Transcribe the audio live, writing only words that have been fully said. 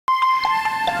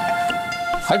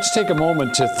I'd just take a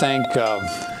moment to thank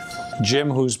Jim,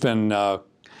 who's been the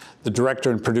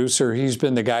director and producer. He's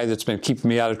been the guy that's been keeping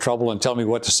me out of trouble and telling me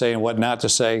what to say and what not to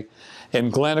say. And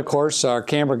Glenn, of course, our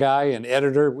camera guy and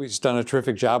editor, he's done a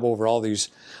terrific job over all these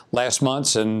last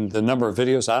months and the number of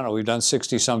videos. I don't know, we've done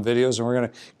 60-some videos, and we're going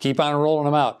to keep on rolling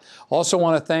them out. Also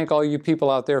want to thank all you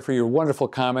people out there for your wonderful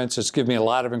comments. It's given me a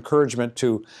lot of encouragement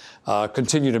to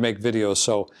continue to make videos.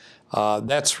 So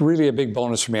that's really a big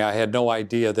bonus for me. I had no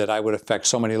idea that I would affect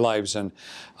so many lives. And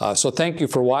so thank you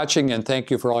for watching, and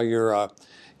thank you for all your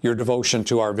devotion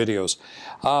to our videos.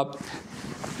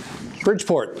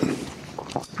 Bridgeport.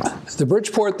 The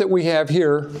Bridgeport that we have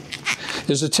here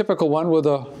is a typical one with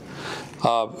a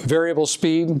variable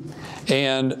speed.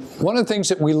 And one of the things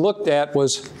that we looked at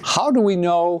was, how do we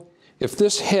know if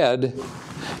this head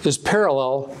is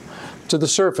parallel to the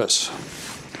surface?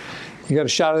 You got a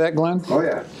shot of that, Glenn? Oh,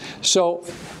 yeah. So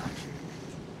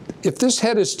if this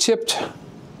head is tipped,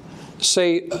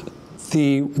 say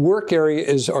the work area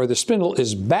is, or the spindle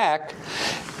is back,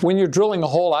 when you're drilling a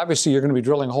hole, obviously you're going to be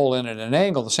drilling a hole in at an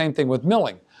angle. The same thing with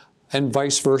milling, and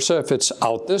vice versa if it's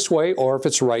out this way or if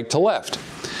it's right to left.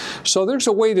 So there's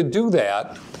a way to do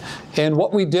that, and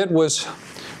what we did was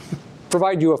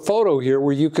provide you a photo here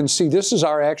where you can see this is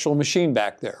our actual machine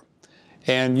back there.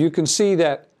 And you can see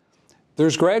that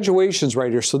there's graduations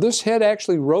right here. So this head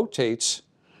actually rotates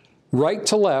right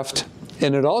to left,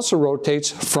 and it also rotates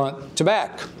front to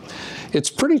back. It's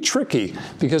pretty tricky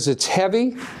because it's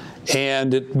heavy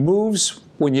and it moves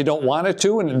when you don't want it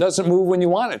to, and it doesn't move when you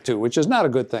want it to, which is not a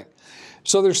good thing.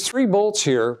 So there's 3 bolts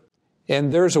here,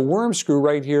 and there's a worm screw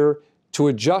right here to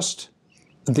adjust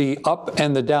the up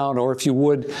and the down, or if you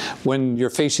would, when you're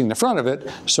facing the front of it,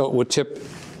 so it would tip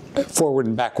forward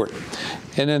and backward.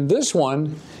 And then this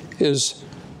one is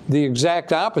the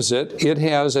exact opposite. It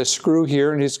has a screw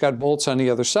here, and it's got bolts on the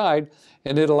other side,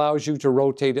 and it allows you to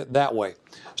rotate it that way.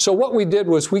 So what we did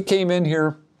was we came in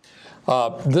here,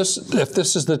 if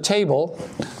this is the table,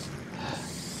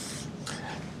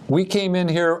 we came in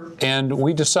here and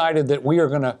we decided that we are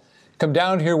going to come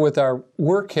down here with our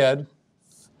work head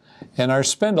and our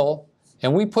spindle,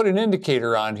 and we put an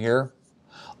indicator on here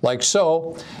like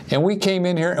so, and we came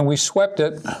in here and we swept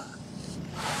it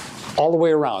all the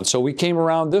way around. So we came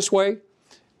around this way,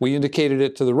 we indicated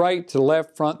it to the right, to the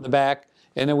left, front, and the back,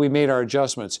 and then we made our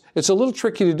adjustments. It's a little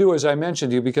tricky to do, as I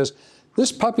mentioned to you, because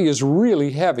this puppy is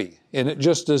really heavy and it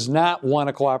just does not want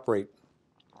to cooperate.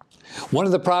 One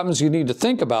of the problems you need to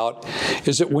think about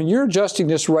is that when you're adjusting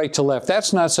this right to left,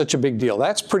 that's not such a big deal.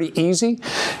 That's pretty easy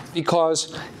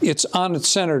because it's on the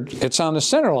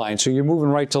center line, so you're moving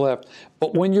right to left.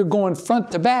 But when you're going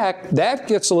front to back, that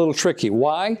gets a little tricky.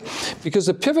 Why? Because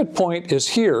the pivot point is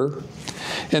here,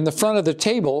 and the front of the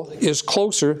table is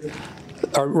closer,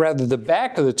 or rather the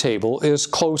back of the table is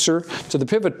closer to the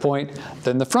pivot point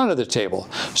than the front of the table.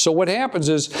 So what happens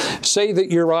is, say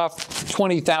that you're off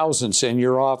 20 thousandths and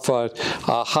you're off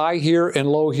high here and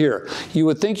low here. You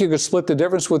would think you could split the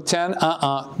difference with 10.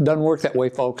 Doesn't work that way,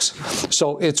 folks.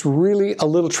 So it's really a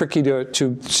little tricky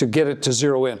to get it to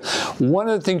zero in. One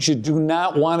of the things you do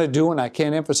not want to do, and I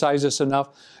can't emphasize this enough,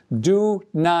 do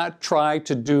not try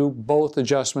to do both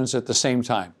adjustments at the same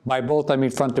time. By both, I mean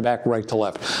front to back, right to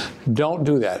left. Don't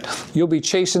do that. You'll be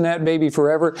chasing that baby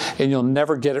forever, and you'll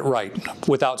never get it right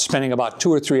without spending about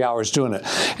 2 or 3 hours doing it.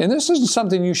 And this isn't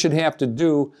something you should have to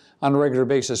do on a regular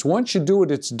basis. Once you do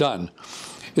it, it's done.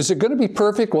 Is it going to be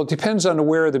perfect? Well, it depends on the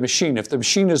wear of the machine. If the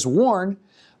machine is worn,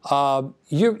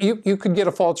 you could get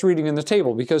a false reading in the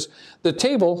table, because the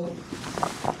table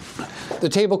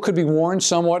could be worn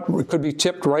somewhat, it could be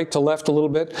tipped right to left a little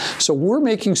bit. So we're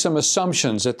making some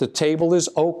assumptions that the table is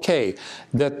okay,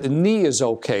 that the knee is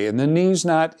okay, and the knee's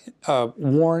not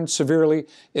worn severely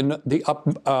in the up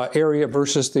area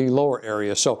versus the lower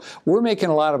area. So we're making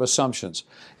a lot of assumptions.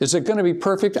 Is it going to be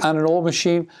perfect on an old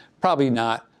machine? Probably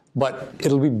not, but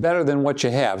it'll be better than what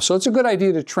you have. So it's a good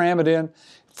idea to tram it in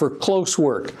for close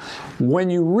work.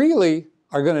 When you really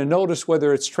are going to notice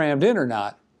whether it's trammed in or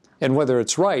not, and whether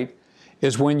it's right,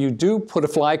 is when you do put a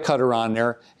fly cutter on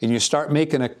there and you start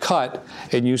making a cut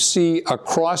and you see a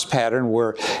cross pattern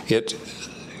where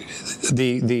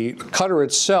the cutter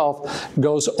itself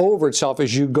goes over itself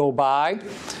as you go by,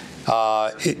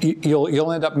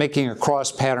 you'll end up making a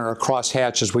cross pattern, or cross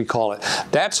hatch as we call it.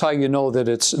 That's how you know that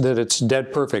it's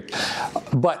dead perfect.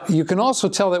 But you can also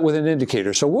tell that with an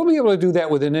indicator. So we'll be able to do that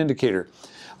with an indicator.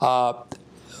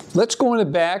 Let's go in the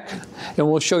back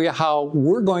and we'll show you how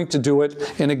we're going to do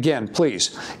it. And again,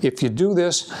 please, if you do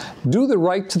this, do the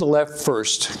right to the left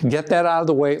first. Get that out of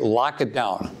the way, lock it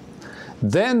down.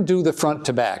 Then do the front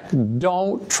to back.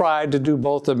 Don't try to do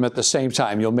both of them at the same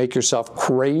time. You'll make yourself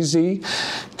crazy,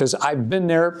 because I've been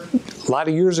there a lot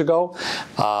of years ago.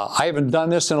 I haven't done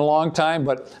this in a long time,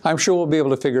 but I'm sure we'll be able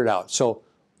to figure it out. So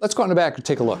let's go in the back and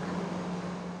take a look.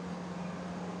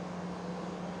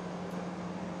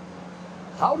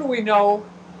 How do we know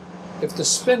if the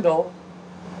spindle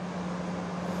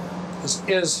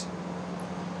is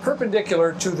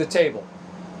perpendicular to the table?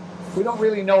 We don't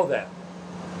really know that.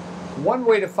 One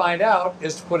way to find out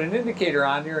is to put an indicator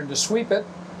on here and to sweep it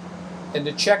and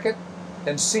to check it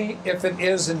and see if it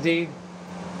is indeed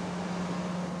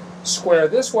square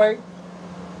this way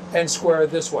and square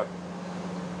this way.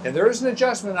 And there is an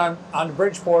adjustment on the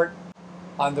Bridgeport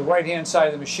on the right-hand side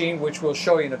of the machine, which we'll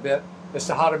show you in a bit, as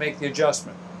to how to make the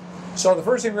adjustment. So the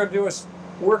first thing we're going to do is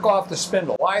work off the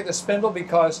spindle. Why the spindle?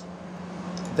 Because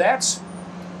that's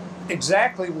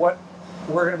exactly what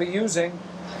we're going to be using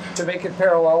to make it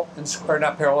parallel, or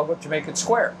not parallel, but to make it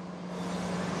square.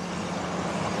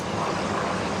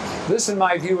 This, in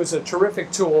my view, is a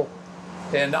terrific tool,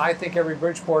 and I think every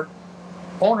Bridgeport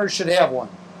owner should have one.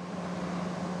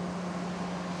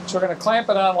 So we're going to clamp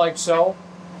it on like so.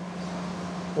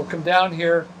 We'll come down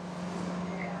here,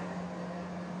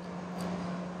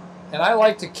 and I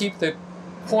like to keep the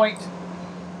point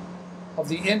of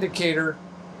the indicator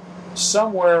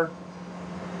somewhere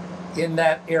in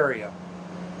that area.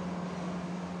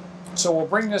 So we'll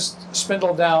bring this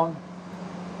spindle down,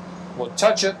 we'll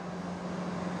touch it,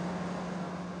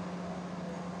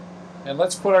 and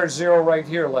let's put our 0 right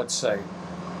here, let's say.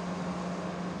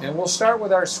 And we'll start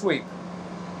with our sweep.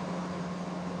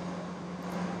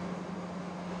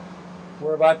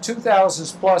 We're about 2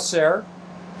 thousandths plus there.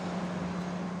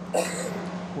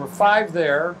 We're 5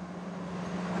 there.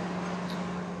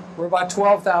 We're about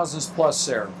 12 thousandths plus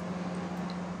there,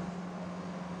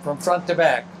 from front to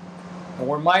back. And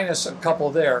we're minus a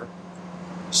couple there.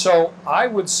 So I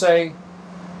would say,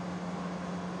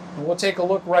 and we'll take a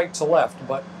look right to left,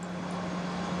 but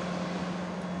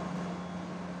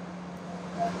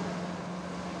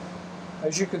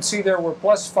as you can see there, we're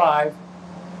plus 5,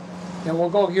 and we'll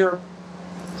go here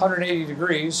 180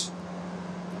 degrees,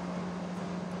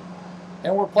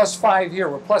 and we're plus 5 here,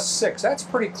 we're plus 6. That's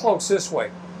pretty close this way.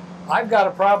 I've got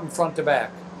a problem front to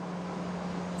back.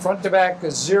 Front to back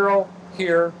is 0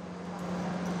 here,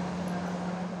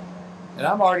 and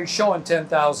I'm already showing 10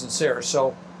 thousandths there,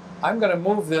 so I'm going to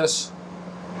move this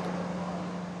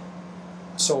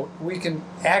so we can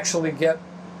actually get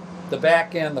the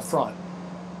back and the front.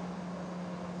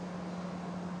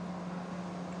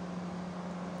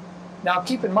 Now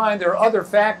keep in mind there are other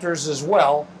factors as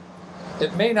well.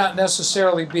 It may not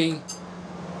necessarily be,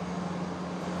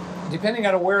 depending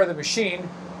on where of the machine,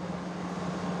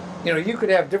 you know, you could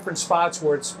have different spots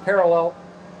where it's parallel,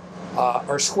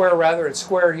 or square rather, it's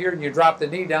square here and you drop the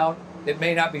knee down, it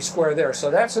may not be square there.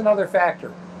 So that's another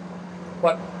factor.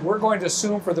 But we're going to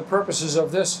assume for the purposes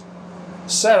of this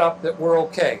setup that we're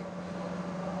okay.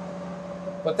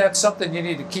 But that's something you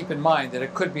need to keep in mind, that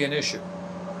it could be an issue.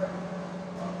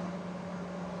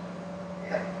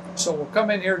 So we'll come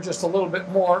in here just a little bit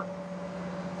more,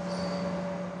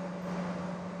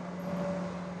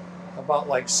 about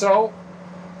like so.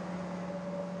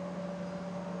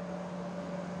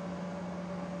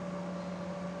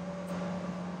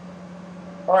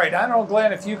 All right, I don't know,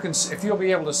 Glenn, if you'll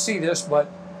be able to see this,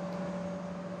 but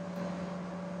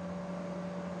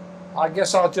I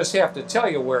guess I'll just have to tell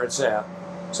you where it's at.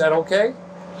 Is that okay?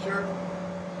 Sure.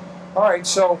 All right,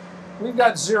 so we've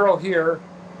got 0 here.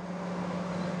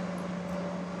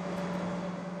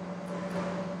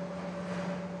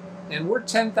 And we're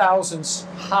 10 thousandths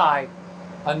high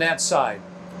on that side.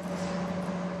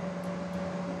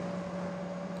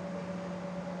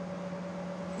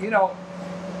 You know,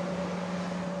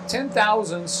 10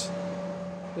 thousandths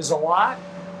is a lot,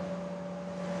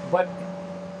 but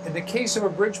in the case of a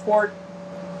Bridgeport,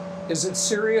 is it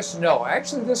serious? No.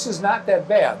 Actually, this is not that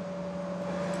bad.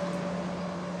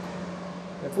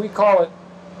 If we call it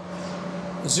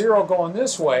 0 going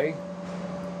this way,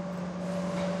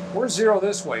 we're 0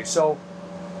 this way, so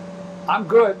I'm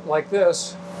good like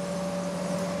this.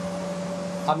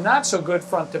 I'm not so good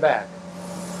front to back.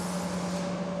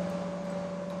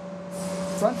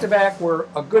 Front to back, we're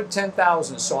a good 10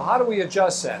 thousandths. So how do we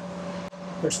adjust that?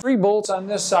 There's 3 bolts on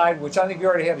this side, which I think you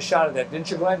already had a shot of that.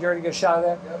 Didn't you, Glenn? Did you already get a shot of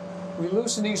that? Yep. We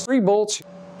loosen these 3 bolts,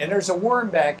 and there's a worm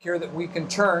back here that we can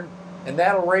turn, and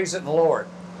that'll raise it and lower it.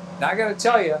 Now I got to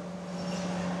tell you,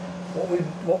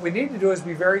 what we need to do is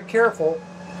be very careful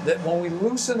that when we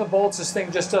loosen the bolts, this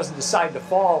thing just doesn't decide to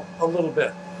fall a little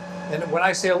bit. And when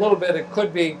I say a little bit, it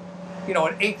could be, you know,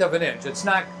 1/8 of an inch. It's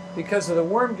not because of the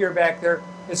worm gear back there,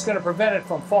 it's going to prevent it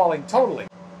from falling totally.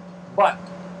 But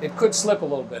it could slip a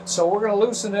little bit. So we're going to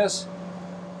loosen this.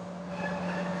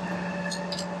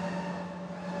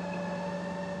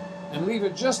 And leave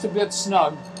it just a bit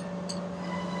snug.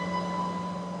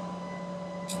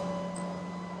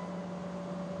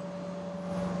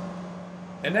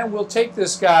 And then we'll take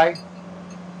this guy.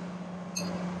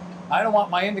 I don't want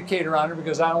my indicator on it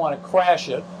because I don't want to crash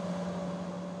it.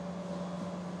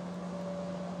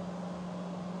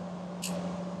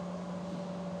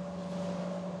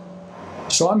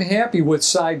 So I'm happy with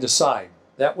side to side.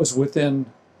 That was within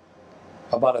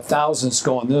about 1/1000ths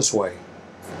going this way.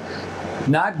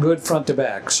 Not good front to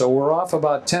back. So we're off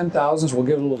about 10/1000ths. We'll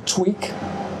give it a little tweak.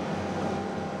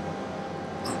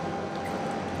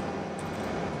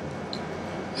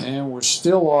 And we're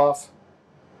still off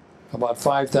about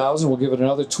 5,000. We'll give it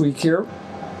another tweak here.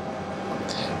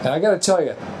 And I got to tell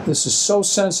you, this is so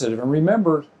sensitive. And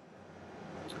remember,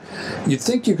 you'd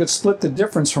think you could split the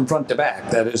difference from front to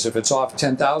back. That is, if it's off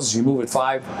 10,000, you move it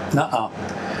 5. Nuh-uh.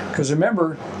 Because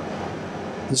remember,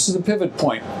 this is the pivot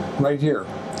point right here.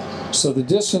 So the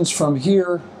distance from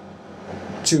here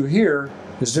to here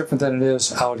is different than it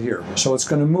is out here. So it's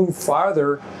going to move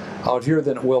farther out here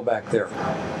than it will back there.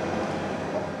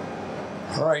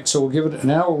 All right, so we'll give it,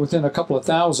 now we're within a couple of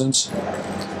thousandths.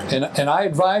 And I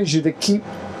advise you to keep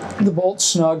the bolt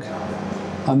snug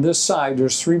on this side.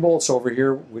 There's 3 bolts over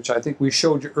here, which I think we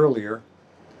showed you earlier.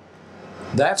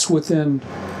 That's within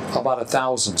about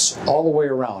 1/1000ths all the way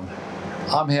around.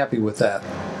 I'm happy with that.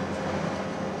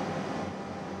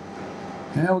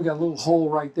 Now we got a little hole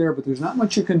right there, but there's not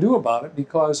much you can do about it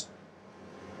because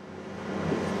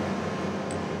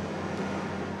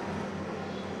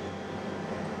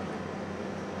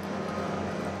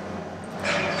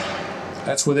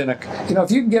that's within a, you know,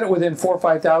 if you can get it within 4 or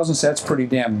 5 thousandths, that's pretty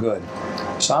damn good.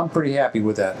 So I'm pretty happy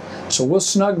with that. So we'll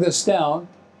snug this down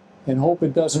and hope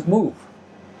it doesn't move.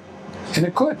 And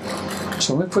it could.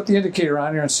 So let me put the indicator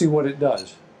on here and see what it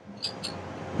does.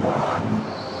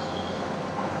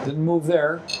 Didn't move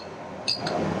there.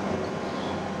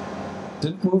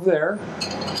 Didn't move there.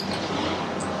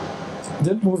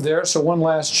 Didn't move there. So one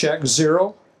last check,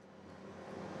 0.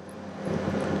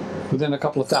 Within a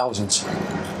couple of thousandths.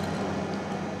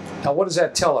 Now what does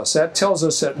that tell us? That tells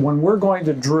us that when we're going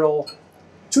to drill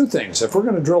 2 things. If we're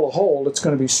going to drill a hole, it's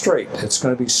going to be straight. It's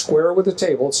going to be square with the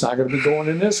table. It's not going to be going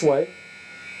in this way.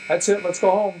 That's it. Let's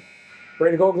go home.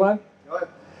 Ready to go, Glenn? Go ahead.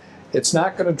 It's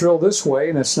not going to drill this way,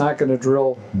 and it's not going to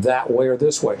drill that way or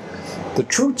this way. The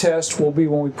true test will be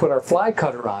when we put our fly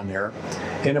cutter on there,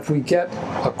 and if we get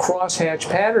a crosshatch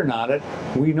pattern on it,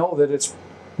 we know that it's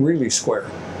really square.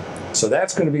 So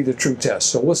that's going to be the true test.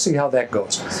 So we'll see how that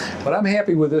goes. But I'm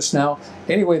happy with this now.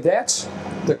 Anyway, that's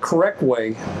the correct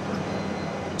way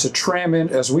to tram in,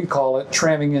 as we call it,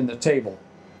 tramming in the table.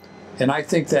 And I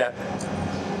think that,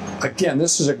 again,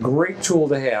 this is a great tool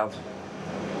to have.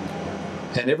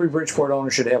 And every Bridgeport owner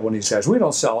should have one of these guys. We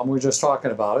don't sell them. We're just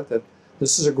talking about it, that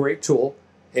this is a great tool.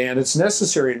 And it's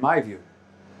necessary in my view.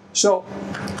 So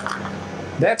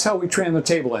that's how we tram the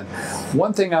table in.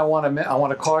 One thing I want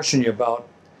to caution you about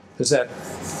is that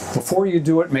before you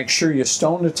do it, make sure you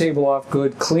stone the table off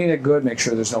good, clean it good, make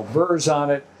sure there's no burrs on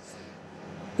it.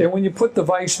 And when you put the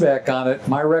vise back on it,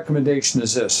 my recommendation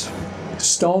is this.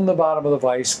 Stone the bottom of the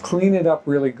vise, clean it up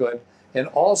really good, and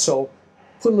also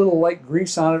put a little light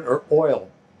grease on it or oil.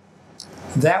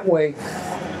 That way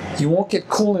you won't get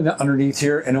coolant underneath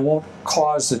here and it won't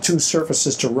cause the 2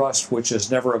 surfaces to rust, which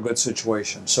is never a good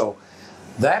situation. So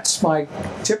that's my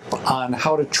tip on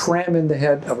how to tram in the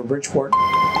head of a Bridgeport,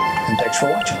 and thanks for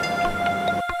watching.